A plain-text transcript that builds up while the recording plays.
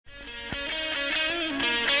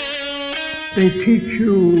They teach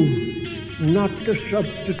you not to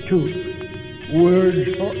substitute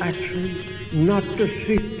words for action, not to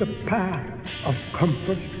seek the path of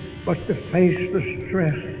comfort, but to face the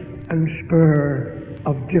stress and spur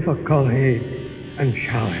of difficulty and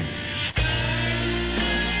challenge.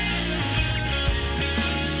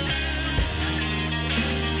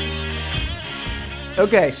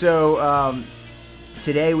 Okay, so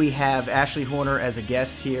today we have Ashley Horner as a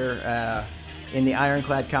guest here in the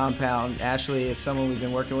Ironclad compound. Ashley is someone we've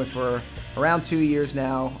been working with for around 2 years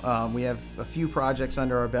now. We have a few projects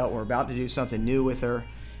under our belt. We're about to do something new with her.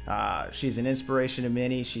 She's an inspiration to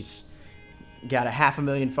many. She's got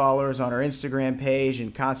 500,000 followers on her Instagram page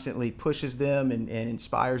and constantly pushes them and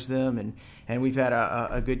inspires them. And we've had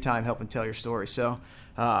a good time helping tell your story. So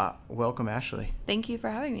welcome, Ashley. Thank you for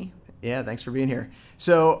having me. Yeah, thanks for being here.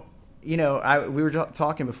 So, we were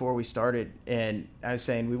talking before we started, and I was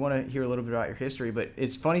saying we want to hear a little bit about your history, but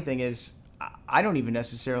it's funny thing is, I don't even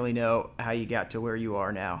necessarily know how you got to where you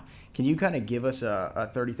are now. Can you kind of give us a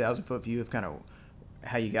 30,000 foot view of kind of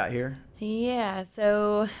how you got here? Yeah,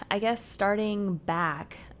 so I guess starting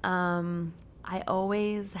back, I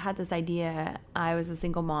always had this idea. I was a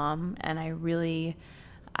single mom, and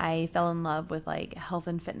I fell in love with like health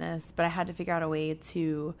and fitness, but I had to figure out a way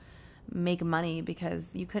to make money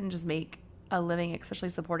because you couldn't just make a living, especially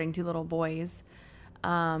supporting 2 little boys,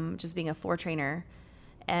 just being a floor trainer.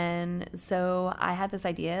 And so I had this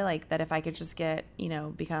idea like that if I could just get,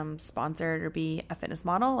 become sponsored or be a fitness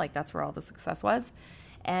model, like that's where all the success was.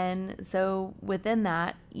 And so within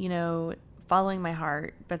that, following my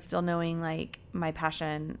heart, but still knowing like my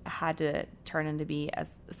passion had to turn into be a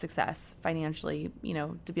success financially,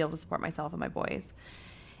 to be able to support myself and my boys.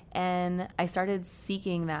 And I started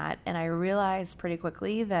seeking that, and I realized pretty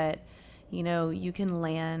quickly that, you can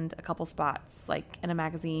land a couple spots like in a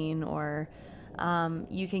magazine, or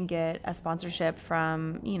you can get a sponsorship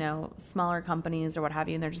from, smaller companies or what have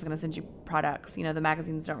you, and they're just going to send you products. The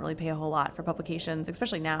magazines don't really pay a whole lot for publications,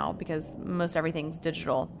 especially now because most everything's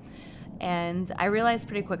digital. And I realized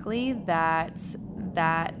pretty quickly that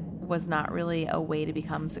that was not really a way to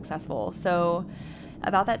become successful. So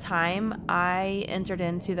about that time, I entered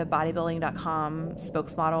into the bodybuilding.com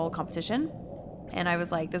spokesmodel competition. And I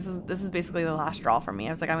was like, this is basically the last straw for me. I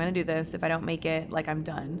was like, I'm going to do this. If I don't make it, like I'm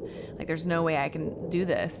done. Like there's no way I can do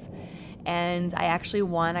this. And I actually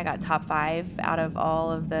won. I got top 5 out of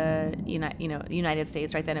all of the United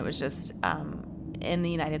States. Right then it was just in the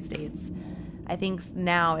United States. I think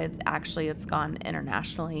now it's gone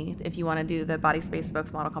internationally if you want to do the Body Space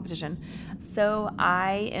Spokesmodel competition. So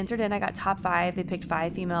I entered in, I got top 5. They picked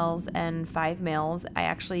 5 females and 5 males. I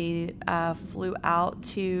actually flew out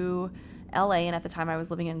to LA, and at the time I was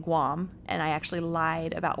living in Guam, and I actually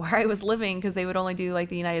lied about where I was living because they would only do like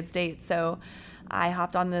the United States. So I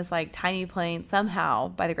hopped on this like tiny plane somehow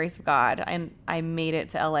by the grace of God, and I made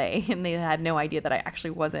it to LA, and they had no idea that I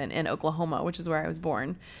actually wasn't in Oklahoma, which is where I was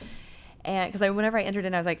born. And because whenever I entered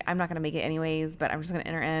in, I was like, I'm not going to make it anyways, but I'm just going to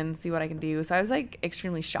enter in, see what I can do. So I was like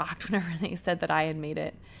extremely shocked whenever they said that I had made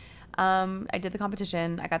it. I did the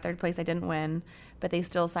competition. I got 3rd place. I didn't win, but they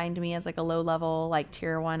still signed me as like a low level, like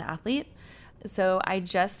tier 1 athlete. So I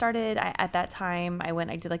just started, at that time, I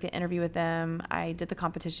did like an interview with them. I did the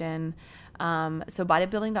competition. So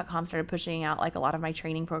bodybuilding.com started pushing out like a lot of my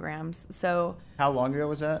training programs. So how long ago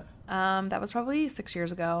was that? That was probably 6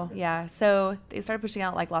 years ago. Yeah. So they started pushing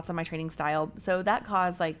out like lots of my training style. So that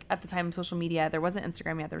caused, like, at the time, social media, there wasn't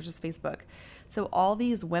Instagram yet. There was just Facebook. So all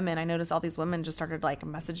these women, I noticed all these women just started like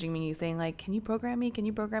messaging me saying like, can you program me? Can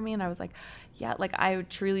you program me? And I was like, yeah, like I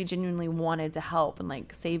truly genuinely wanted to help and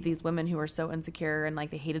like save these women who were so insecure and like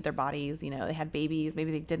they hated their bodies. They had babies.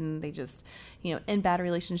 Maybe they didn't. They just, in bad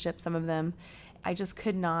relationships, some of them. I just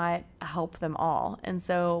could not help them all. And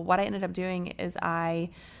so what I ended up doing is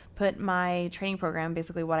I put my training program,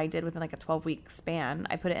 basically what I did within like a 12-week span,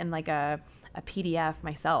 I put it in like a PDF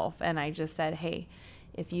myself. And I just said, hey,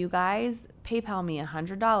 if you guys PayPal me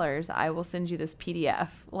 $100, I will send you this PDF,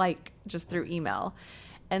 like just through email.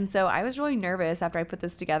 And so I was really nervous after I put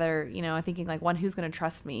this together, thinking like, one, who's going to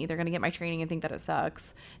trust me? They're going to get my training and think that it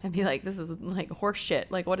sucks and be like, this is like horse shit.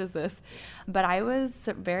 Like, what is this? But I was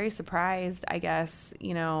very surprised, I guess.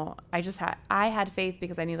 I had faith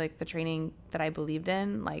because I knew like the training that I believed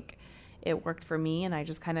in, like it worked for me. And I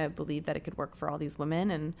just kind of believed that it could work for all these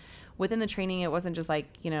women. And within the training, it wasn't just like,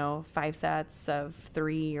 5 sets of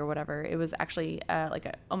 3 or whatever. It was actually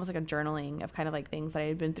almost like a journaling of kind of like things that I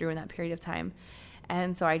had been through in that period of time.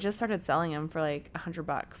 And so I just started selling them for like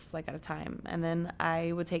 $100 like at a time. And then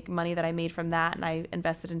I would take money that I made from that and I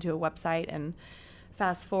invested into a website. And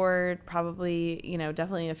Fast forward, probably,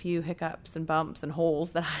 definitely a few hiccups and bumps and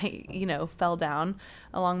holes that I, fell down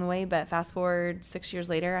along the way. But fast forward 6 years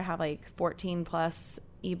later, I have like 14 plus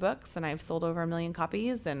ebooks, and I've sold over 1 million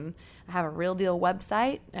copies, and I have a Real Deal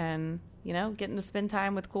website, and, getting to spend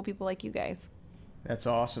time with cool people like you guys. That's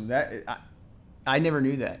awesome. I never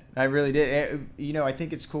knew that. I really did. I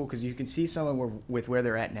think it's cool because you can see someone with where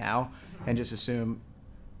they're at now and just assume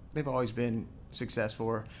they've always been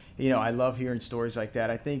successful. I love hearing stories like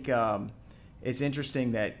that. I think it's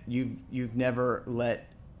interesting that you've never let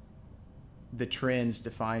the trends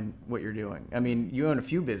define what you're doing. I mean, you own a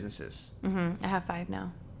few businesses. Mm-hmm. I have 5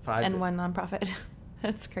 now. 5 and 1 nonprofit.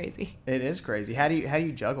 That's crazy. It is crazy. How do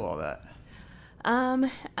you juggle all that?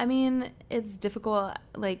 I mean, it's difficult.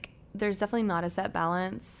 Like, there's definitely not a set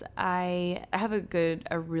balance. I have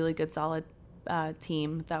a really good, solid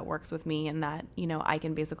team that works with me, and that, I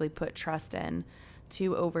can basically put trust in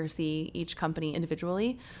to oversee each company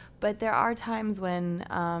individually. But there are times when,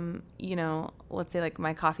 let's say like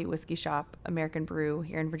my coffee whiskey shop, American Brew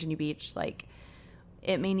here in Virginia Beach, like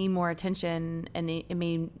it may need more attention, and it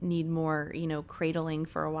may need more, cradling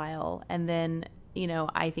for a while. And then,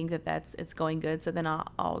 I think it's going good. So then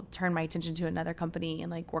I'll turn my attention to another company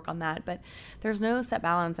and like work on that. But there's no set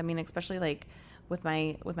balance. I mean, especially like with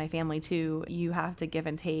my family too, you have to give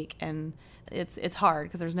and take, and it's hard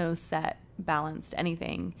because there's no set balance to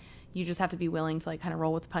anything. You just have to be willing to like kind of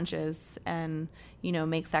roll with the punches and,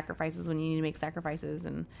 make sacrifices when you need to make sacrifices.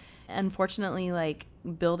 And unfortunately, like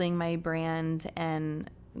building my brand and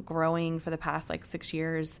growing for the past like 6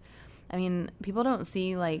 years, I mean, people don't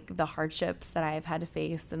see like the hardships that I've had to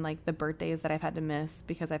face and like the birthdays that I've had to miss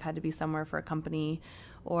because I've had to be somewhere for a company,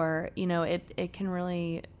 or, it can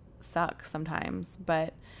really suck sometimes.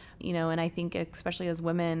 But, and I think especially as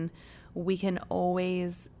women, we can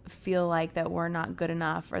always feel like that we're not good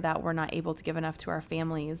enough, or that we're not able to give enough to our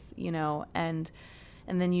families, and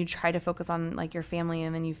then you try to focus on like your family,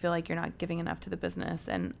 and then you feel like you're not giving enough to the business.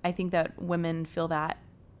 And I think that women feel that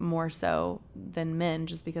more so than men,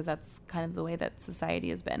 just because that's kind of the way that society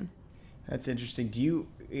has been. That's interesting. Do you,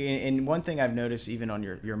 and one thing I've noticed even on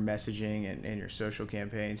your messaging and your social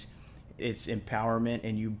campaigns, it's empowerment,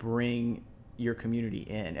 and you bring your community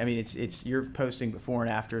in. I mean, it's you're posting before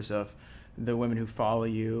and afters of the women who follow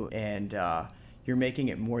you, and you're making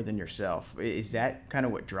it more than yourself. Is that kind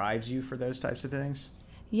of what drives you for those types of things?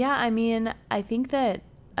 Yeah, I mean, I think that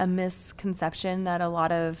a misconception that a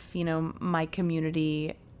lot of, my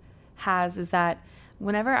community has is that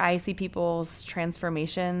whenever I see people's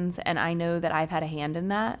transformations and I know that I've had a hand in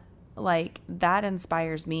that, like that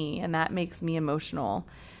inspires me and that makes me emotional.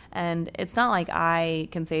 And it's not like I'm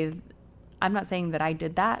not saying that I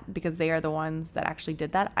did that because they are the ones that actually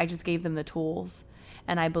did that. I just gave them the tools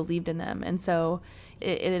and I believed in them. And so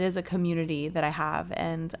it is a community that I have,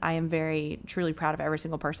 and I am very truly proud of every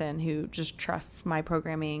single person who just trusts my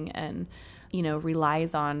programming and,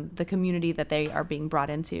 relies on the community that they are being brought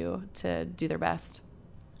into to do their best.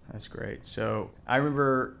 That's great. So I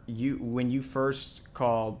remember when you first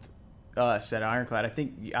called us at Ironclad,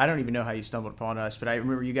 I don't even know how you stumbled upon us, but I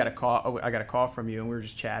remember you got a call. I got a call from you, and we were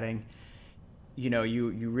just chatting.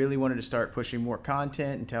 You really wanted to start pushing more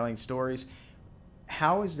content and telling stories.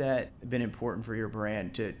 How has that been important for your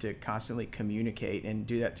brand to constantly communicate and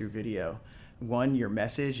do that through video? 1, your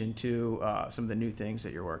message, and 2, some of the new things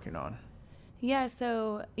that you're working on. Yeah,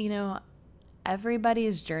 so,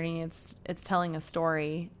 everybody's journey, it's telling a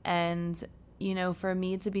story. And, for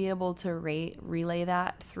me to be able to relay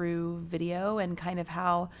that through video, and kind of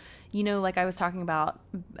how, like I was talking about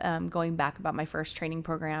going back about my first training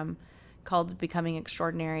program called Becoming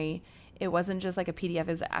Extraordinary, it wasn't just like a PDF,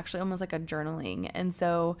 it's actually almost like a journaling. And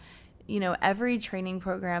so, every training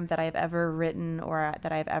program that I've ever written or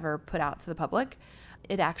that I've ever put out to the public,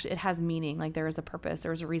 it has meaning. Like there is a purpose.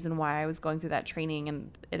 There was a reason why I was going through that training,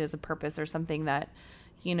 and it is a purpose or something that,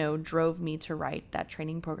 drove me to write that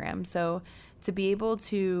training program. So to be able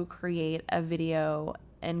to create a video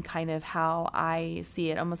and kind of how I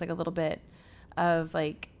see it, almost like a little bit of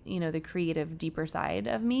like, the creative, deeper side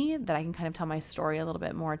of me, that I can kind of tell my story a little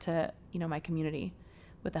bit more to, my community,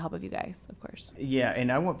 with the help of you guys, of course. Yeah,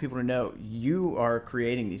 and I want people to know you are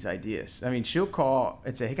creating these ideas. I mean, she'll call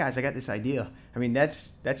and say, "Hey guys, I got this idea." I mean,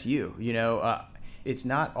 that's you. It's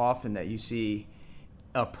not often that you see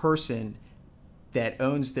a person that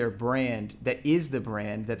owns their brand, that is the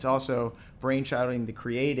brand, that's also brainchilding the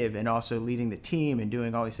creative and also leading the team and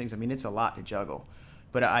doing all these things. I mean, it's a lot to juggle.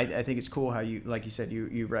 But I think it's cool how you, like you said,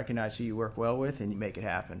 you recognize who you work well with and you make it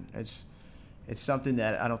happen. It's something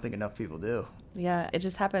that I don't think enough people do. Yeah, it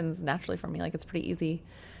just happens naturally for me. Like it's pretty easy.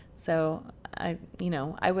 So I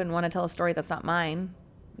wouldn't want to tell a story that's not mine.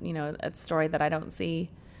 A story that I don't see.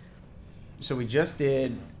 So we just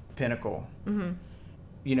did Pinnacle.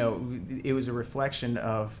 Mm-hmm. It was a reflection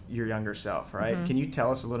of your younger self, right? Mm-hmm. Can you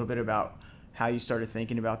tell us a little bit about how you started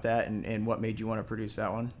thinking about that and what made you want to produce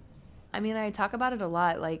that one? I mean, I talk about it a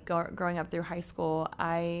lot, like growing up through high school.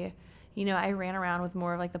 I ran around with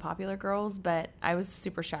more of like the popular girls, but I was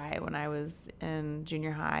super shy when I was in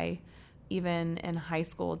junior high, even in high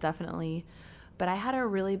school, definitely. But I had a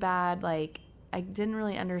really bad, I didn't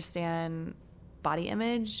really understand body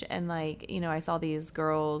image. And I saw these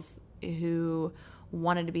girls who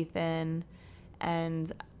wanted to be thin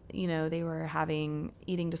and they were having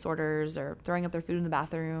eating disorders or throwing up their food in the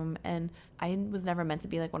bathroom. And I was never meant to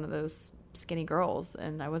be like one of those skinny girls.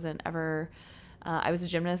 And I wasn't ever, I was a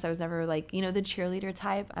gymnast. I was never the cheerleader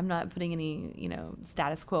type. I'm not putting any,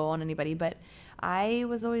 status quo on anybody, but I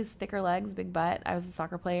was always thicker legs, big butt. I was a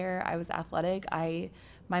soccer player. I was athletic.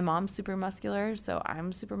 My mom's super muscular, so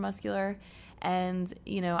I'm super muscular. And,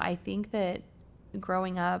 I think that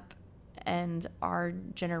growing up, and our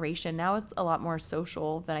generation now, it's a lot more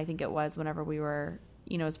social than I think it was whenever we were,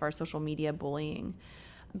 as far as social media bullying.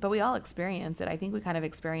 But we all experience it. I think we kind of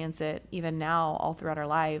experience it even now all throughout our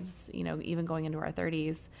lives, even going into our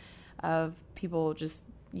 30s, of people just,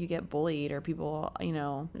 you get bullied or people,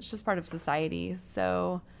 it's just part of society.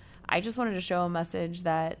 So I just wanted to show a message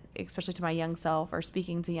that, especially to my young self or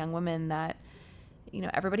speaking to young women, that,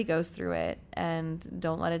 everybody goes through it, and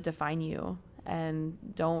don't let it define you. And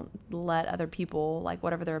don't let other people,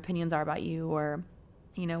 whatever their opinions are about you, or,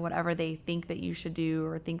 whatever they think that you should do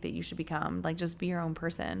or think that you should become, just be your own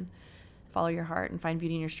person, follow your heart, and find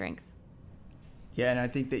beauty in your strength. Yeah, and I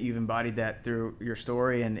think that you've embodied that through your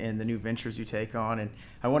story and the new ventures you take on. And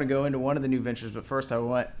I want to go into one of the new ventures, but first I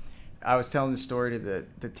was telling the story to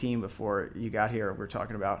the team before you got here. We're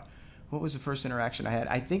talking about, what was the first interaction I had?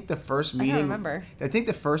 I think the first meeting. I don't remember. I think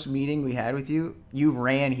the first meeting we had with you, you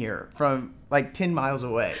ran here from 10 miles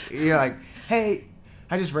away. You're like, hey,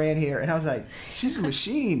 I just ran here. And I was like, she's a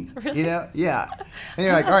machine. Really? Yeah. And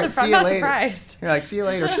you're like, all right, see you later. Surprised. You're like, see you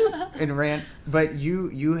later. And ran. But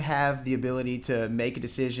you have the ability to make a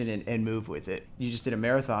decision and move with it. You just did a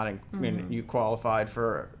marathon and you qualified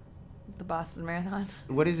for the Boston Marathon.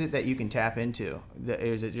 What is it that you can tap into?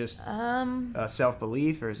 Is it just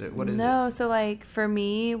self-belief, or is it, what is it? No, so for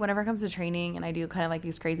me, whenever it comes to training and I do kind of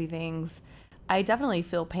these crazy things, I definitely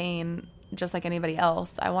feel pain just like anybody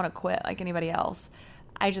else. I want to quit like anybody else.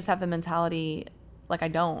 I just have the mentality I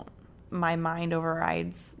don't. My mind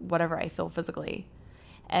overrides whatever I feel physically.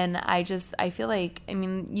 And I feel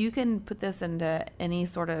you can put this into any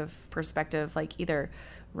sort of perspective, either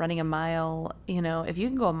running a mile, if you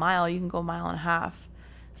can go a mile, you can go a mile and a half.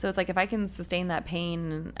 So it's if I can sustain that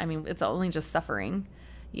pain, it's only just suffering,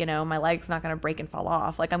 my leg's not going to break and fall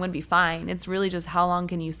off. I'm going to be fine. It's really just how long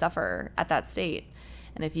can you suffer at that state?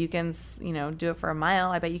 And if you can, do it for a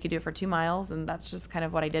mile, I bet you could do it for 2 miles. And that's just kind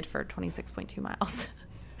of what I did for 26.2 miles.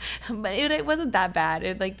 But it wasn't that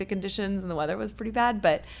bad. The conditions and the weather was pretty bad,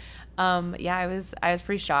 but I was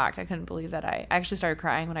pretty shocked. I couldn't believe that I actually started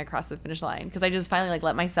crying when I crossed the finish line, because I just finally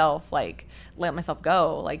let myself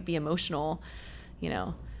go, be emotional,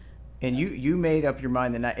 And you made up your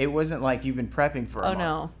mind the night. It wasn't like you've been prepping for a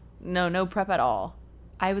month. No prep at all.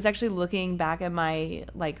 I was actually looking back at my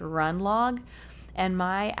run log, and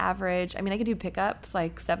my average, I could do pickups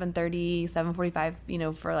 7:30,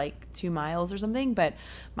 7:45, for 2 miles or something, but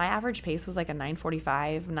my average pace was a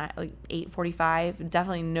 9:45, 8:45,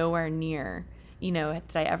 definitely nowhere near,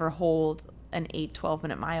 did I ever hold an 8-12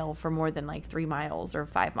 minute mile for more than 3 miles or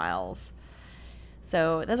 5 miles.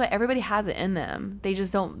 So that's why everybody has it in them. They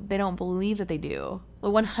just don't believe that they do.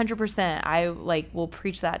 Well, 100%, I will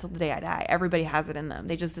preach that till the day I die. Everybody has it in them.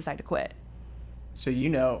 They just decide to quit. So,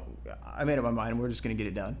 I made up my mind. We're just going to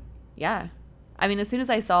get it done. Yeah. As soon as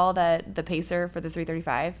I saw that the pacer for the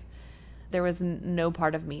 3:35, there was no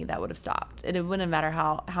part of me that would have stopped. It wouldn't matter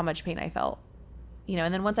how much pain I felt.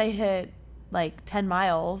 And then once I hit 10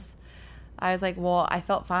 miles, I was well, I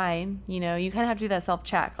felt fine. You kind of have to do that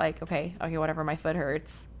self-check. Okay, whatever, my foot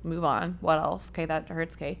hurts. Move on. What else? Okay, that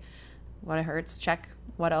hurts. Okay, what it hurts. Check.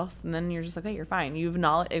 What else? And then you're just okay, you're fine. You've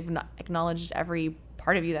acknowledged every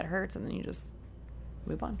part of you that hurts, and then you just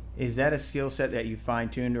move on. Is that a skill set that you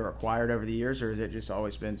fine-tuned or acquired over the years, or has it just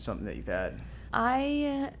always been something that you've had?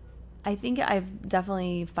 I think I've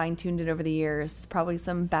definitely fine-tuned it over the years. Probably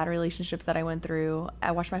some bad relationships that I went through. I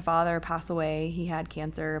watched my father pass away. He had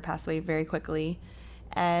cancer, passed away very quickly.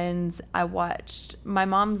 And I watched, my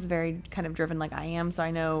mom's very kind of driven like I am, so I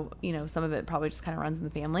know, some of it probably just kind of runs in the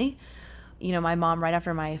family. My mom, right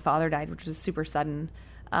after my father died, which was super sudden,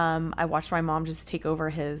 I watched my mom just take over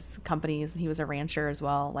his companies, and he was a rancher as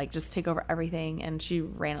well, like just take over everything, and she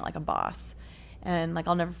ran it like a boss. And like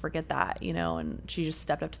I'll never forget that, you know, and she just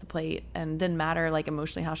stepped up to the plate, and didn't matter like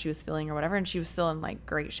emotionally how she was feeling or whatever, and she was still in like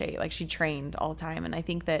great shape. Like she trained all the time. And I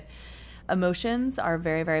think that emotions are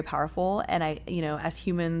very, very powerful, and I, you know, as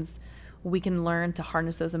humans, we can learn to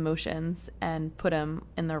harness those emotions and put them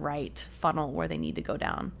in the right funnel where they need to go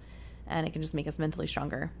down, and it can just make us mentally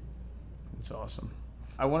stronger. That's awesome.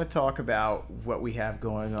 I want to talk about what we have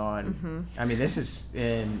going on. I mean, this is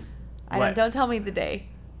in... Don't tell me the day.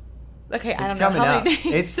 Okay, I don't know how many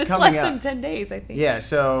days. It's coming less up. than 10 days, I think. Yeah,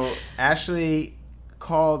 so Ashley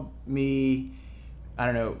called me, I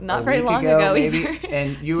don't know, not a very week long ago maybe.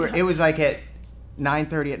 And you were, it was like at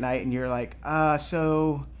 9:30 at night, and you're like,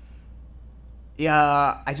 so,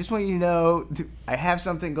 yeah, I just want you to know, I have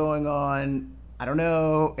something going on, I don't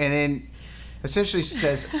know, and then essentially she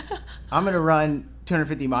says, I'm going to run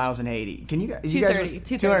 250 miles in Haiti. Can you guys...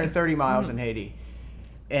 230 miles in Haiti.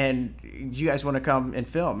 And you guys want to come and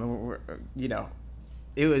film, and we're, you know,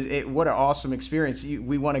 what an awesome experience.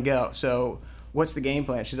 We want to go. So what's the game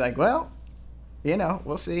plan? She's like, well, you know,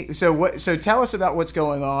 we'll see. So tell us about what's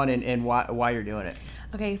going on and why you're doing it.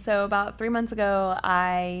 Okay, so about 3 months ago,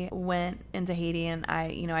 I went into Haiti, and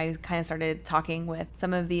I kind of started talking with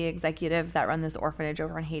some of the executives that run this orphanage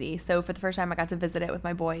over in Haiti. So for the first time, I got to visit it with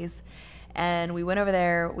my boys, and we went over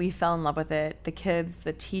there. We fell in love with it. The kids,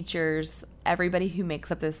 the teachers, everybody who makes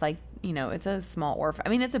up this, like, you know, it's a small orphan. I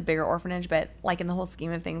mean, it's a bigger orphanage, but like in the whole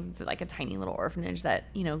scheme of things, it's like a tiny little orphanage that,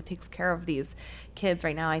 you know, takes care of these kids.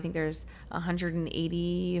 Right now, I think there's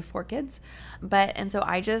 184 kids. And so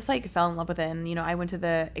I just like fell in love with it. And, you know, I went to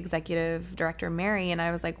the executive director, Mary, and I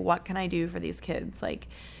was like, what can I do for these kids? Like,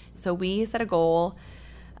 so we set a goal.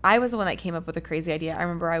 I was the one that came up with a crazy idea. I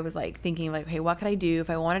remember I was like thinking like, hey, what could I do if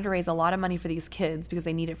I wanted to raise a lot of money for these kids because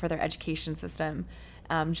they need it for their education system?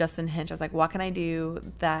 Justin Hinch, I was like, what can I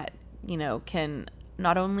do that, you know, can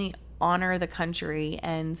not only honor the country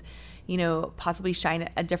and, you know, possibly shine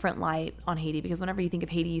a different light on Haiti? Because whenever you think of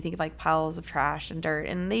Haiti, you think of like piles of trash and dirt,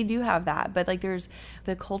 and they do have that. But like there's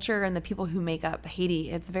the culture and the people who make up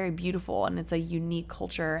Haiti. It's very beautiful, and it's a unique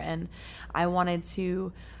culture. And I wanted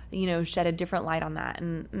to, you know, shed a different light on that,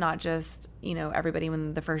 and not just, you know, everybody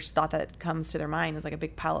when the first thought that comes to their mind is like a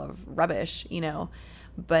big pile of rubbish, you know,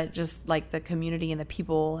 but just like the community and the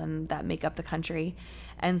people and that make up the country.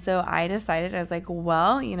 And so I decided, I was like,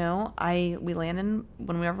 well, you know,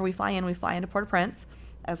 whenever we fly into Port-au-Prince.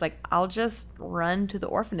 I was like, I'll just run to the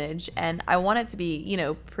orphanage, and I want it to be, you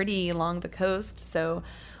know, pretty along the coast. So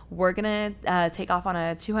we're going to take off on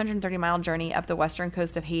a 230-mile journey up the western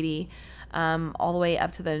coast of Haiti, all the way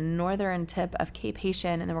up to the northern tip of Cape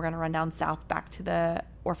Haitian, and then we're going to run down south back to the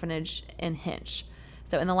orphanage in Hinch.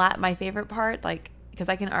 So in my favorite part, like, because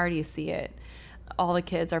I can already see it, all the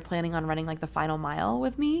kids are planning on running like the final mile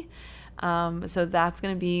with me. So that's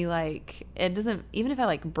going to be like, it doesn't, even if I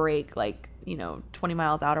like break like, you know, 20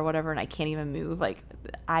 miles out or whatever, and I can't even move, like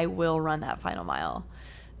I will run that final mile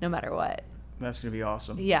no matter what. That's going to be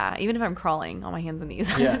awesome. Yeah. Even if I'm crawling on my hands and knees,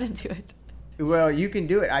 yeah. I'm going to do it. Well, you can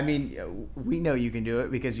do it. I mean, we know you can do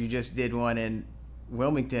it because you just did one in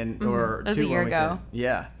Wilmington or That was a year ago.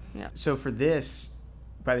 Yeah. So for this,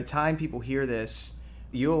 by the time people hear this,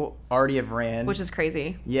 you'll already have ran. Which is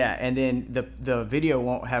crazy. Yeah, and then the video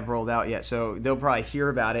won't have rolled out yet, so they'll probably hear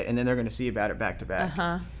about it, and then they're going to see about it back to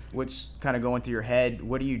back. What's kind of going through your head?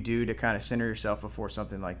 What do you do to kind of center yourself before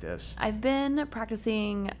something like this? I've been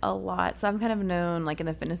practicing a lot. So I'm kind of known like in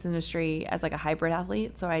the fitness industry as like a hybrid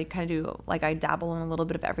athlete. So I kind of do, like I dabble in a little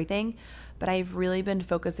bit of everything. But I've really been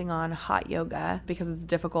focusing on hot yoga because it's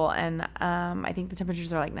difficult. And I think the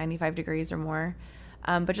temperatures are like 95 degrees or more.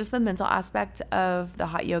 But just the mental aspect of the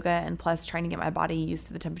hot yoga, and plus trying to get my body used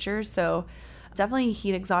to the temperatures. So definitely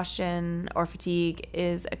heat exhaustion or fatigue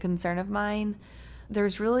is a concern of mine.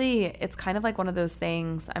 It's kind of like one of those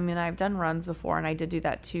things. I mean, I've done runs before, and I did do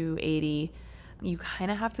that 280. You kind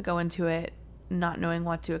of have to go into it not knowing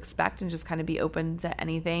what to expect and just kind of be open to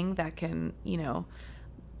anything that can, you know,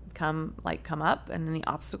 come up, and any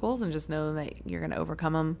obstacles, and just know that you're going to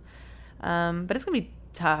overcome them. But it's going to be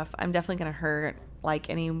tough. I'm definitely going to hurt. Like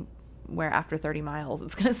anywhere after 30 miles,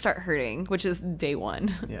 it's going to start hurting, which is day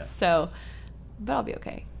one. Yeah. So, but I'll be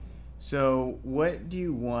okay. So what do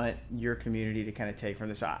you want your community to kind of take from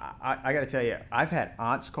this? I got to tell you, I've had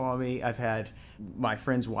aunts call me. I've had my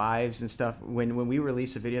friends' wives and stuff. When we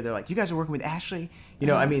release a video, they're like, you guys are working with Ashley? You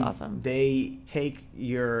know, I mean, awesome. They take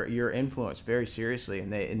your influence very seriously,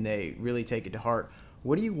 and they really take it to heart.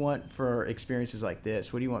 What do you want for experiences like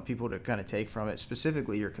this? What do you want people to kind of take from it,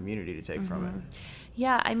 specifically your community to take from it?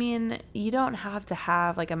 Yeah, I mean, you don't have to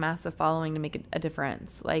have like a massive following to make a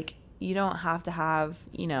difference. Like, you don't have to have,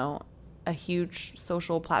 a huge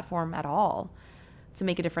social platform at all to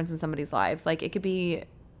make a difference in somebody's lives. Like, it could be,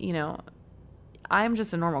 I'm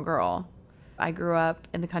just a normal girl. I grew up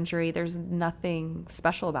in the country. There's nothing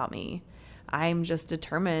special about me. I'm just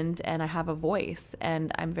determined, and I have a voice,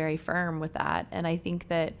 and I'm very firm with that. And I think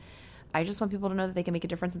that I just want people to know that they can make a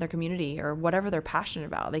difference in their community or whatever they're passionate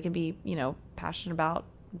about. They can be, passionate about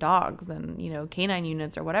dogs and, canine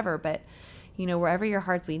units or whatever, but wherever your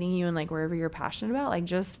heart's leading you and like wherever you're passionate about, like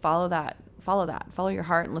just follow your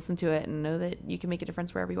heart and listen to it and know that you can make a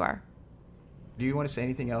difference wherever you are. Do you want to say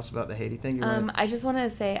anything else about the Haiti thing? I just want to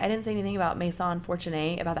say, I didn't say anything about Maison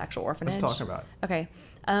Fortuné, about the actual orphanage. Let's talk about it. Okay.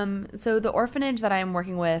 So the orphanage that I'm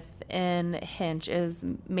working with in Hinch is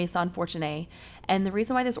Maison Fortuné. And the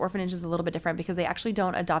reason why this orphanage is a little bit different because they actually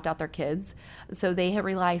don't adopt out their kids. So they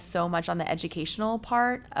rely so much on the educational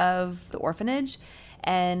part of the orphanage,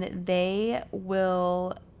 and they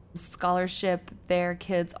will scholarship their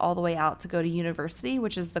kids all the way out to go to university,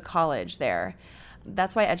 which is the college there.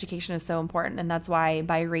 That's why education is so important, and that's why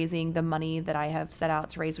by raising the money that I have set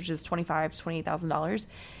out to raise, which is $25,000 to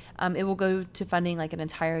 $28,000, it will go to funding like an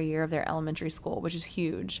entire year of their elementary school, which is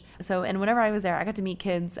huge. So, and whenever I was there, I got to meet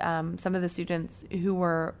kids, some of the students who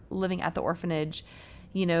were living at the orphanage.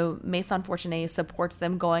 Maison Fortuné supports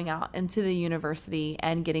them going out into the university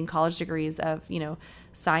and getting college degrees of,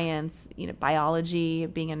 science, biology,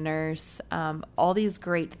 being a nurse, all these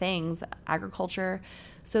great things, agriculture,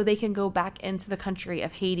 so they can go back into the country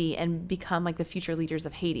of Haiti and become like the future leaders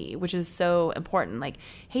of Haiti, which is so important. Like,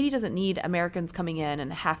 Haiti doesn't need Americans coming in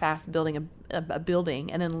and half-ass building a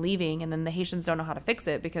building and then leaving, and then the Haitians don't know how to fix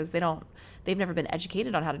it because they've never been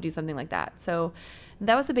educated on how to do something like that. So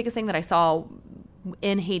that was the biggest thing that I saw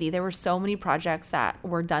in Haiti. There were so many projects that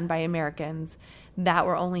were done by Americans that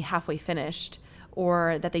were only halfway finished,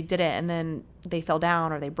 or that they did it and then they fell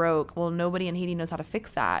down or they broke. Well, nobody in Haiti knows how to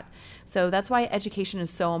fix that. So that's why education is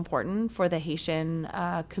so important for the Haitian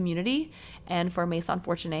community, and for Maison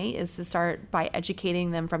Fortuné is to start by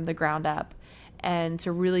educating them from the ground up and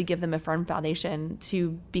to really give them a firm foundation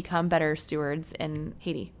to become better stewards in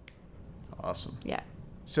Haiti. Awesome. Yeah.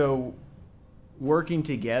 So working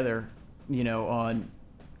together, on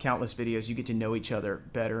countless videos, you get to know each other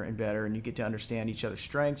better and better, and you get to understand each other's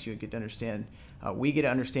strengths. You get to understand, we get to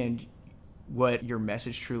understand what your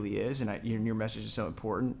message truly is, and your message is so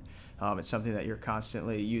important. It's something that you're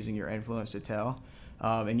constantly using your influence to tell,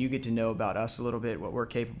 and you get to know about us a little bit, what we're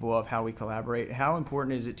capable of, how we collaborate. How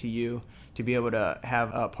important is it to you to be able to have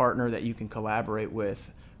a partner that you can collaborate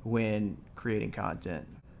with when creating content?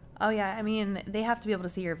 Oh yeah, I mean, they have to be able to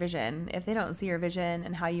see your vision. If they don't see your vision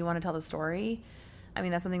and how you want to tell the story, I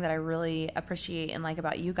mean, that's something that I really appreciate and like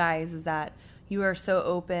about you guys, is that you are so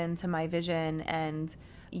open to my vision and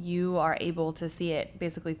you are able to see it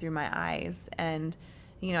basically through my eyes. And,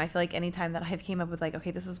 I feel like anytime that I've came up with like,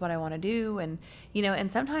 okay, this is what I want to do. And,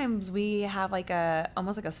 and sometimes we have like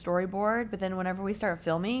almost like a storyboard, but then whenever we start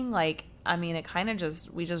filming, like, I mean, it kind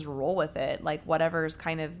of we just roll with it, like whatever's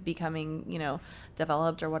kind of becoming,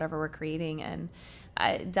 developed or whatever we're creating. And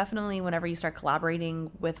definitely whenever you start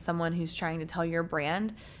collaborating with someone who's trying to tell your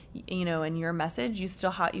brand, and your message, you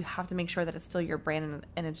have to make sure that it's still your brand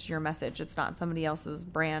and it's your message. It's not somebody else's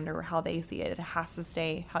brand or how they see it. It has to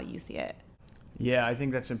stay how you see it. Yeah, I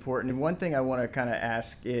think that's important. And one thing I want to kind of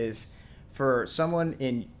ask is, for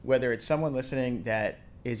someone whether it's someone listening that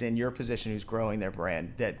is in your position who's growing their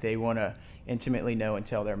brand, that they want to intimately know and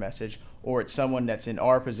tell their message, or it's someone that's in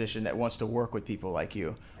our position that wants to work with people like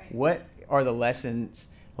you. Right. What are the lessons,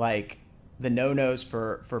 like the no-nos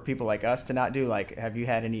for people like us to not do? Like, have you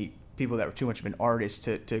had any people that were too much of an artist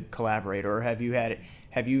to collaborate, or have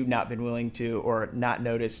you not been willing to, or not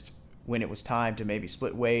noticed when it was time to maybe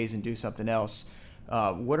split ways and do something else?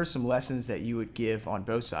 What are some lessons that you would give on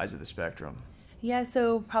both sides of the spectrum? Yeah,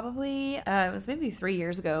 so probably it was maybe 3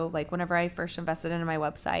 years ago, like whenever I first invested into my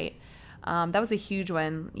website. That was a huge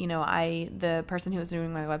one. The person who was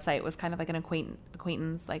doing my website was kind of like an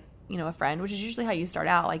acquaintance, like, a friend, which is usually how you start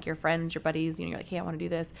out, like your friends, your buddies, you're like, hey, I want to do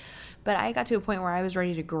this. But I got to a point where I was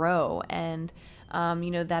ready to grow, and,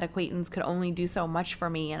 that acquaintance could only do so much for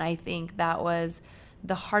me. And I think that was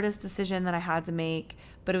the hardest decision that I had to make,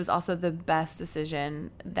 but it was also the best decision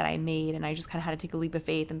that I made. And I just kind of had to take a leap of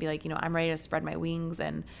faith and be like, I'm ready to spread my wings.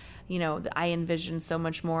 And, I envisioned so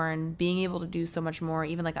much more, and being able to do so much more,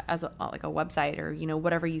 even like as a website or,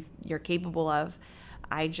 whatever you're capable of.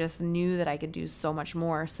 I just knew that I could do so much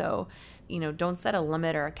more. So, don't set a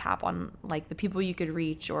limit or a cap on like the people you could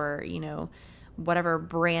reach, or, whatever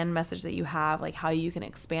brand message that you have, like how you can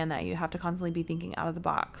expand that. You have to constantly be thinking out of the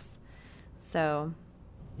box. So.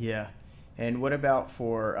 Yeah. And what about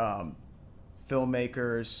for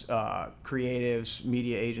filmmakers, creatives,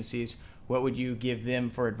 media agencies? What would you give them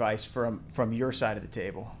for advice from your side of the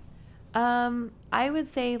table? I would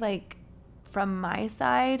say, like, from my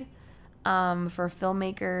side, for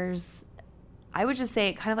filmmakers, I would just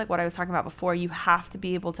say kind of like what I was talking about before. You have to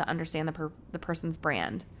be able to understand the person's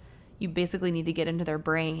brand. You basically need to get into their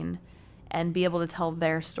brain and be able to tell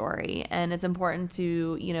their story. And it's important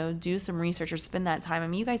to, do some research or spend that time. I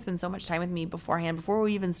mean, you guys spend so much time with me beforehand, before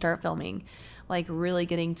we even start filming, like really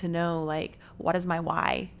getting to know, like, what is my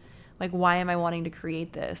why? Like, why am I wanting to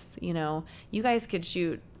create this? You guys could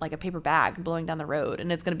shoot like a paper bag blowing down the road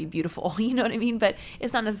and it's going to be beautiful. You know what I mean? But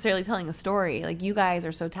it's not necessarily telling a story. Like, you guys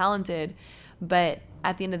are so talented, but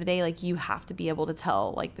at the end of the day, like, you have to be able to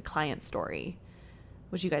tell like the client's story,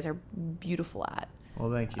 which you guys are beautiful at.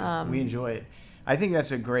 Well, thank you. We enjoy it. I think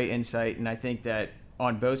that's a great insight. And I think that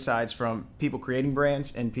on both sides, from people creating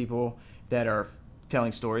brands and people that are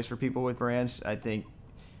telling stories for people with brands,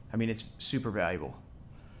 it's super valuable.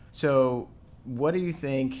 So what do you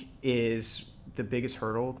think is the biggest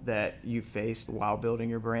hurdle that you faced while building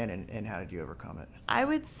your brand, and how did you overcome it? I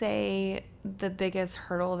would say the biggest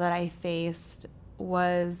hurdle that I faced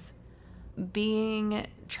was being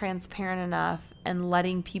transparent enough and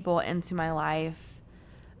letting people into my life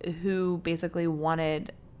who basically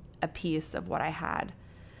wanted a piece of what I had.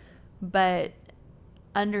 But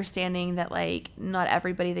understanding that, like, not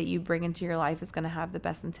everybody that you bring into your life is going to have the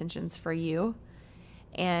best intentions for you.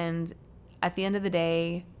 And at the end of the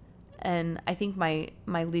day, and I think my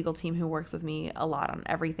legal team, who works with me a lot on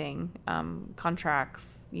everything,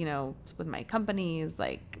 contracts, with my companies,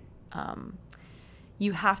 like,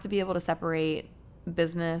 you have to be able to separate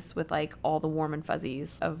business with like all the warm and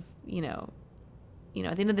fuzzies of,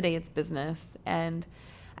 at the end of the day, it's business. And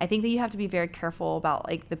I think that you have to be very careful about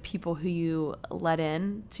like the people who you let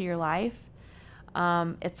in to your life.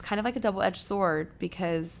 It's kind of like a double-edged sword,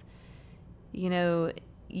 because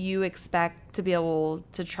you expect to be able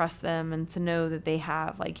to trust them and to know that they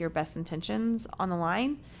have like your best intentions on the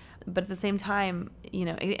line. But at the same time,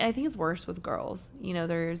 I think it's worse with girls.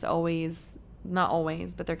 There's always, not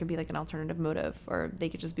always, but there could be like an alternative motive, or they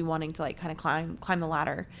could just be wanting to like kind of climb the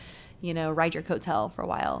ladder, ride your coattail for a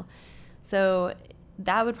while. So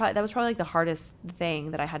that was probably like the hardest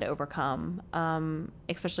thing that I had to overcome,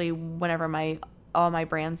 especially whenever all my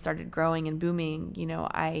brands started growing and booming.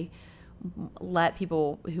 I let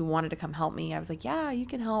people who wanted to come help me. I was like, yeah, you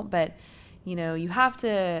can help, but you have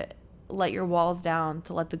to let your walls down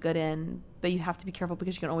to let the good in, but you have to be careful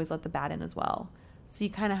because you can always let the bad in as well. So you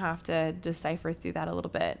kind of have to decipher through that a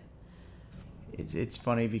little bit. It's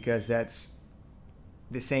funny because that's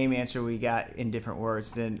the same answer we got in different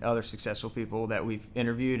words than other successful people that we've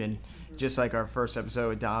interviewed. And just like our first episode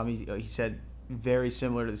with Dom, he said very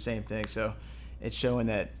similar to the same thing. So it's showing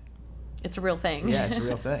that it's a real thing. Yeah, it's a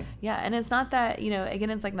real thing. Yeah, and it's not that, again,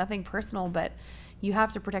 it's like nothing personal, but you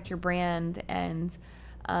have to protect your brand, and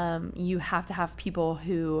you have to have people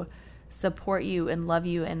who support you and love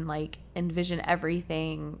you and like envision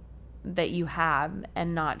everything that you have,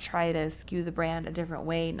 and not try to skew the brand a different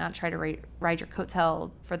way, not try to ride your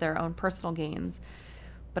coattail for their own personal gains.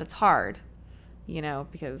 But it's hard,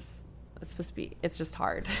 because it's just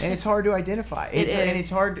hard. And it's hard to identify. It is. And it's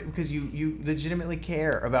hard because you legitimately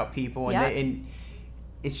care about people, and yeah. and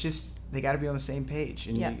it's just, they got to be on the same page.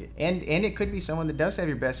 And yeah. and it could be someone that does have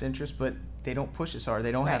your best interest, but they don't push as hard.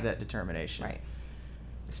 They don't have that determination. Right.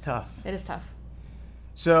 It's tough. It is tough.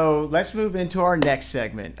 So let's move into our next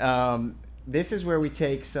segment. This is where we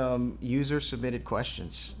take some user-submitted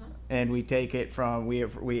questions, and we take it from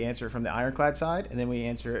we answer it from the Ironclad side, and then we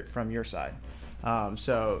answer it from your side.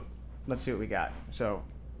 So let's see what we got. So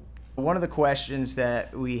one of the questions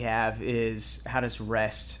that we have is, how does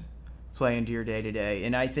rest play into your day-to-day?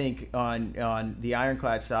 And I think on the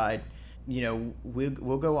Ironclad side,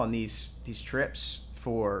 we'll go on these trips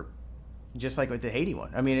for, just like with the Haiti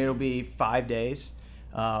one. I mean, it'll be 5 days.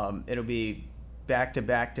 It'll be back to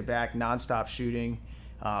back to back, nonstop shooting,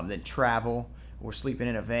 then travel. We're sleeping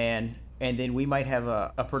in a van, and then we might have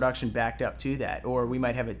a production backed up to that, or we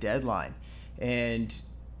might have a deadline. And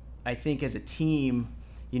I think as a team,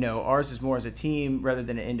 ours is more as a team rather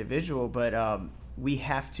than an individual, but we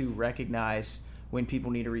have to recognize when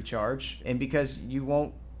people need to recharge, and because you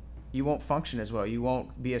won't function as well, you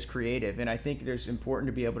won't be as creative. And I think it's important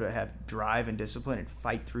to be able to have drive and discipline and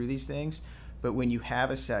fight through these things. But when you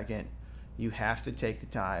have a second, you have to take the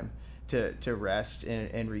time to rest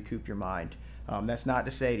and recoup your mind. That's not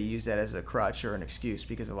to say to use that as a crutch or an excuse,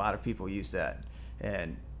 because a lot of people use that.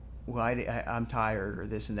 And well, I'm tired or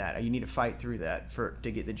this and that. You need to fight through that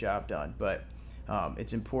to get the job done. But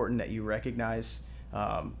it's important that you recognize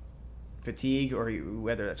fatigue, or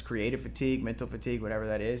whether that's creative fatigue, mental fatigue, whatever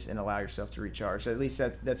that is, and allow yourself to recharge. So at least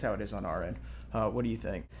that's how it is on our end. What do you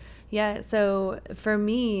think? Yeah, so for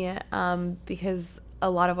me, because a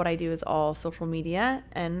lot of what I do is all social media,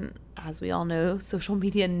 and as we all know, social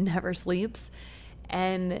media never sleeps.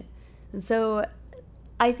 And so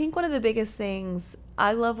I think one of the biggest things,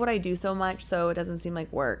 I love what I do so much, so it doesn't seem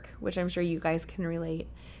like work, which I'm sure you guys can relate.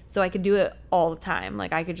 So I could do it all the time.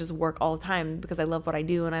 Like I could just work all the time because I love what I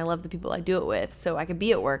do and I love the people I do it with. So I could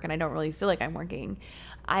be at work and I don't really feel like I'm working.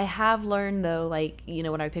 I have learned though, like,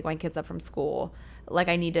 when I pick my kids up from school, like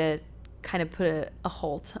I need to kind of put a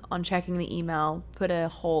halt on checking the email, put a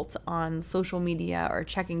halt on social media or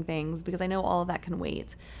checking things, because I know all of that can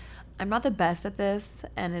wait. I'm not the best at this,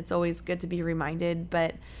 and it's always good to be reminded,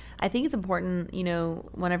 but I think it's important,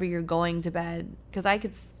 whenever you're going to bed, because I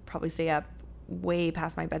could probably stay up way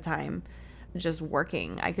past my bedtime just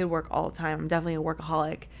working. I could work all the time. I'm definitely a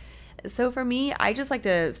workaholic. So for me, I just like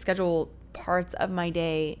to schedule parts of my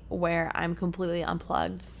day where I'm completely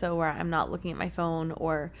unplugged. So where I'm not looking at my phone,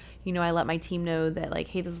 or, I let my team know that like,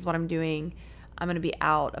 hey, this is what I'm doing. I'm going to be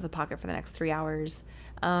out of the pocket for the next 3 hours.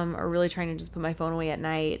 Or really trying to just put my phone away at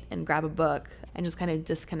night and grab a book and just kind of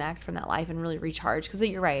disconnect from that life and really recharge. Because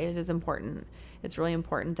you're right, it is important. It's really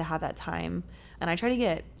important to have that time. And I try to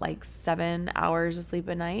get like 7 hours of sleep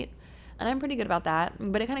a night, and I'm pretty good about that.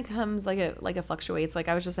 But it kind of comes like it fluctuates. Like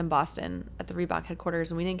I was just in Boston at the Reebok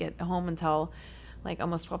headquarters, and we didn't get home until like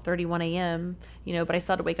almost 12:30, 1 a.m., but I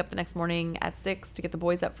still had to wake up the next morning at 6 to get the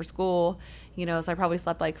boys up for school, so I probably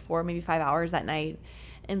slept like 4, maybe 5 hours that night.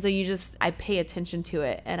 And so I pay attention to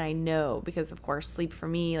it, and I know, because of course sleep for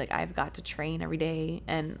me, like I've got to train every day,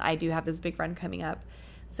 and I do have this big run coming up.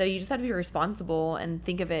 So you just have to be responsible and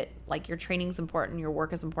think of it like your training is important, your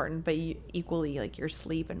work is important, but you equally like your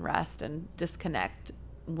sleep and rest and disconnect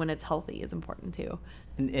when it's healthy is important too.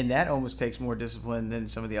 And that almost takes more discipline than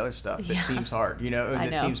some of the other stuff that seems hard,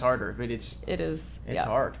 it seems harder, but it is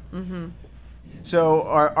hard. Mm-hmm. So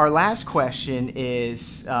our last question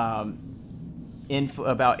is about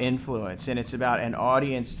influence, and it's about an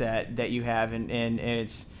audience that you have, and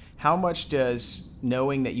it's how much does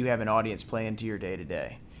knowing that you have an audience play into your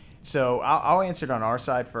day-to-day? So I'll answer it on our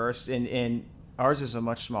side first, and ours is a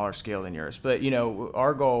much smaller scale than yours, but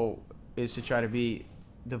our goal is to try to be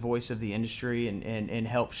the voice of the industry and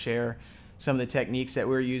help share some of the techniques that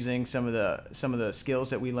we're using, some of the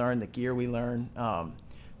skills that we learn, the gear we learn.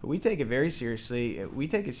 But we take it very seriously. We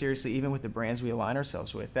take it seriously even with the brands we align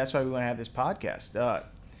ourselves with. That's why we want to have this podcast.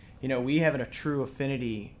 We have a true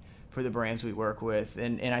affinity for the brands we work with,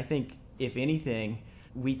 and I think if anything,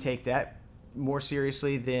 we take that more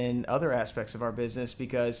seriously than other aspects of our business,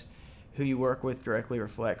 because who you work with directly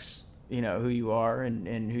reflects who you are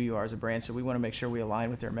and who you are as a brand. So we want to make sure we align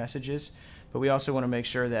with their messages, but we also want to make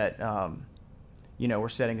sure that we're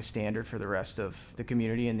setting a standard for the rest of the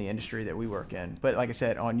community and the industry that we work in. But like I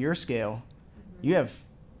said, on your scale, you have,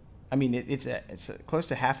 it's close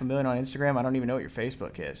to 500,000 on Instagram. I don't even know what your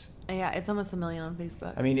Facebook is. Yeah, it's almost 1 million on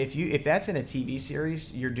Facebook. If that's in a TV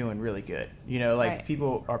series, you're doing really good. Right.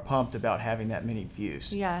 People are pumped about having that many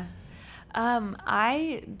views. Yeah.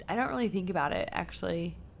 I don't really think about it,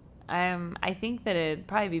 actually. I think that it'd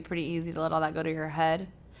probably be pretty easy to let all that go to your head,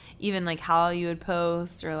 even like how you would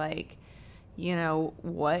post or like,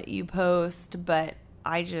 what you post. But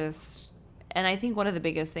I think one of the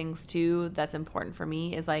biggest things too that's important for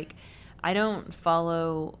me is like, I don't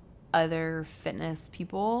follow other fitness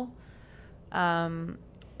people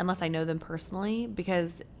unless I know them personally,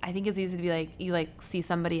 because I think it's easy to be like, you like see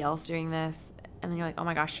somebody else doing this, and then you're like, oh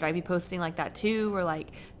my gosh, should I be posting like that too? Or like,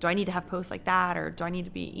 do I need to have posts like that? Or do I need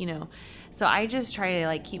to be, So I just try to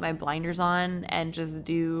like keep my blinders on and just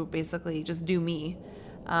do me.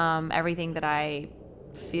 Everything that I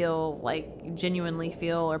feel like genuinely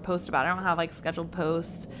feel or post about. I don't have like scheduled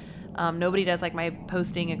posts. Nobody does like my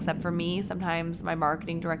posting except for me. Sometimes my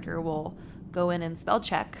marketing director will go in and spell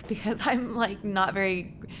check because I'm like not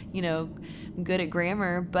very, good at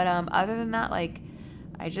grammar. But other than that, like,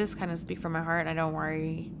 I just kind of speak from my heart and I don't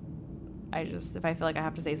worry. If I feel like I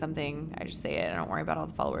have to say something, I just say it. I don't worry about all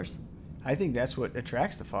the followers. I think that's what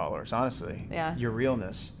attracts the followers, honestly. Yeah. Your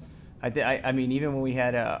realness. I mean, even when we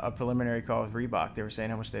had a preliminary call with Reebok, they were saying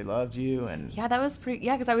how much they loved you. And yeah, that was pretty,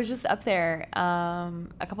 because I was just up there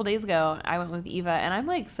a couple days ago. I went with Eva, and I'm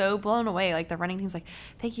like so blown away. Like the running team's like,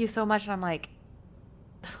 thank you so much. And I'm like,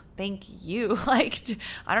 thank you. Like,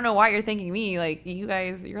 I don't know why you're thanking me. Like, you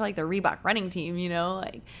guys, you're like the Reebok running team, you know?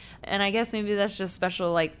 Like, and I guess maybe that's just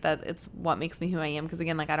special, like, that it's what makes me who I am. Because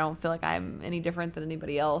again, like, I don't feel like I'm any different than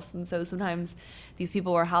anybody else. And so sometimes these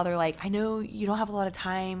people are how they're like, I know you don't have a lot of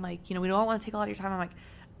time. Like, you know, we don't want to take a lot of your time. I'm like,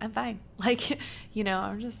 I'm fine. Like, you know,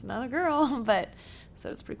 I'm just another girl. But so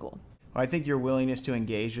it's pretty cool. Well, I think your willingness to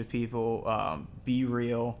engage with people, be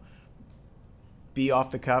real, be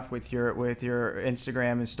off the cuff with your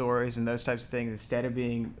Instagram and stories and those types of things, instead of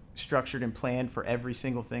being structured and planned for every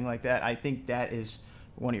single thing like that. I think that is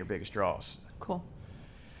one of your biggest draws. Cool.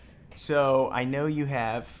 So I know you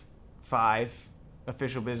have 5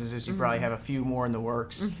 official businesses. You probably have a few more in the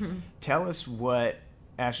works. Tell us what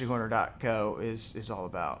AshleyHorner.co is all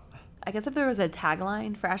about. I guess if there was a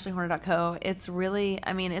tagline for AshleyHorner.co, it's really,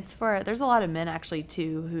 I mean, it's for, there's a lot of men actually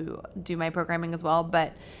too who do my programming as well,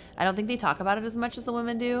 but I don't think they talk about it as much as the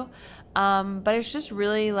women do. But it's just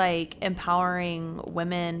really like empowering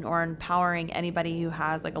women or empowering anybody who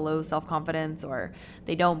has like a low self-confidence or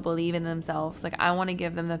they don't believe in themselves. Like, I want to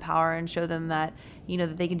give them the power and show them that, you know,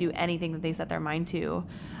 that they can do anything that they set their mind to.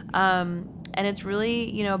 And it's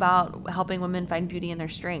really, you know, about helping women find beauty in their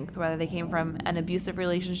strength, whether they came from an abusive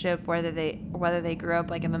relationship, whether they grew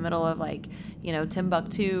up like in the middle of like, you know,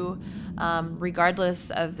 Timbuktu,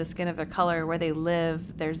 regardless of the skin of their color, where they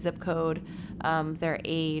live, their zip code, their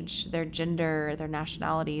age, their gender, their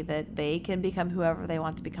nationality, that they can become whoever they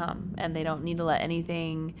want to become. And they don't need to let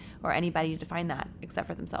anything or anybody define that except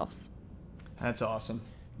for themselves. That's awesome.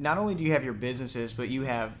 Not only do you have your businesses, but you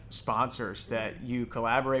have sponsors that you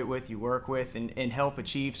collaborate with, you work with, and help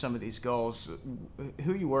achieve some of these goals.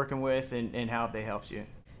 Who are you working with and how have they helped you?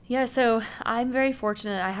 Yeah, so I'm very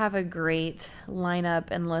fortunate. I have a great lineup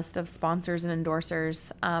and list of sponsors and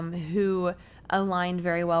endorsers who aligned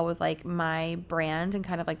very well with like my brand and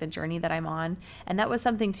kind of like the journey that I'm on. And that was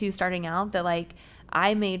something too, starting out, that like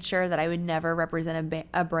I made sure that I would never represent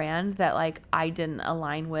a brand that like I didn't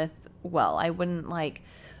align with well. I wouldn't like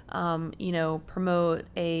you know, promote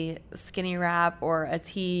a skinny wrap or a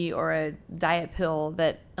tea or a diet pill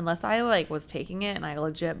that unless I like was taking it and I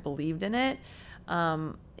legit believed in it,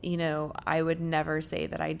 you know, I would never say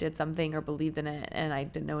that I did something or believed in it and I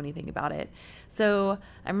didn't know anything about it. So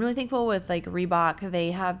I'm really thankful with like Reebok.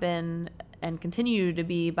 They have been and continue to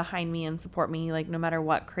be behind me and support me, like no matter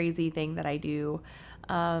what crazy thing that I do.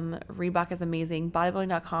 Reebok is amazing.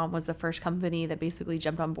 Bodybuilding.com was the first company that basically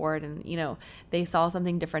jumped on board and, you know, they saw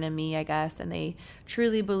something different in me, I guess, and they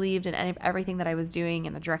truly believed in everything that I was doing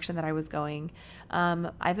and the direction that I was going.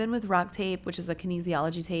 I've been with Rock Tape, which is a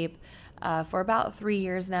kinesiology tape, for about 3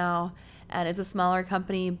 years now. And it's a smaller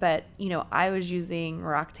company, but, you know, I was using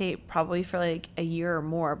Rock Tape probably for like a year or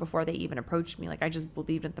more before they even approached me. Like, I just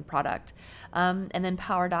believed in the product. And then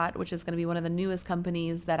PowerDot, which is going to be one of the newest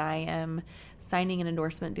companies that I am signing an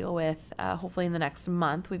endorsement deal with, hopefully in the next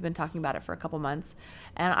month. We've been talking about it for a couple months.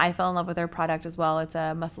 And I fell in love with their product as well. It's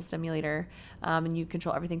a muscle stimulator, and you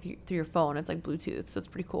control everything through your phone. It's like Bluetooth, so it's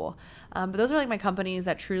pretty cool. But those are like my companies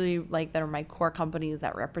that truly, like, that are my core companies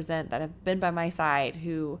that represent, that have been by my side,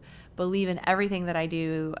 who believe in everything that I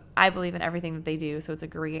do. I believe in everything that they do. So it's a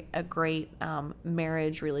great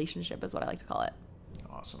marriage relationship is what I like to call it.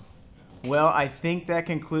 Awesome. Well, I think that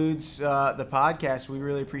concludes the podcast. We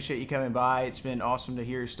really appreciate you coming by. It's been awesome to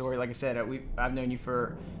hear your story. Like I said, I've known you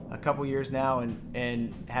for a couple years now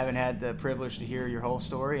and haven't had the privilege to hear your whole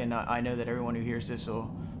story. And I know that everyone who hears this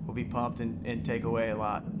will be pumped and take away a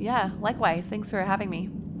lot. Yeah, likewise. Thanks for having me.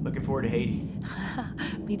 Looking forward to Haiti.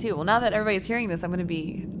 Me too. Well, now that everybody's hearing this, I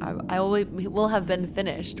will have been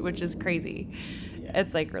finished, which is crazy. Yeah.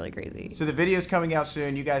 It's like really crazy. So the video's coming out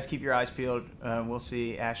soon. You guys keep your eyes peeled. We'll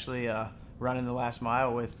see Ashley running the last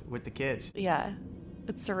mile with the kids. Yeah,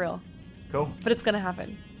 it's surreal. Cool. But it's going to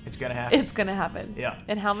happen. It's going to happen. It's going to happen. Yeah.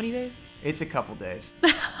 In how many days? It's a couple days.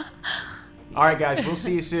 All right, guys. We'll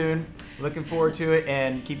see you soon. Looking forward to it,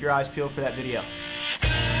 and keep your eyes peeled for that video.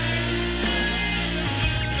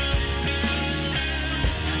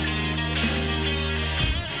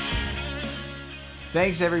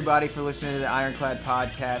 Thanks, everybody, for listening to the Ironclad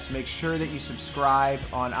Podcast. Make sure that you subscribe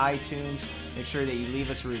on iTunes. Make sure that you leave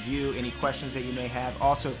us a review, any questions that you may have.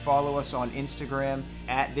 Also, follow us on Instagram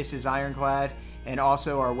 @ThisIsIronclad, and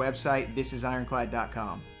also our website,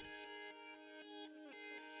 thisisironclad.com.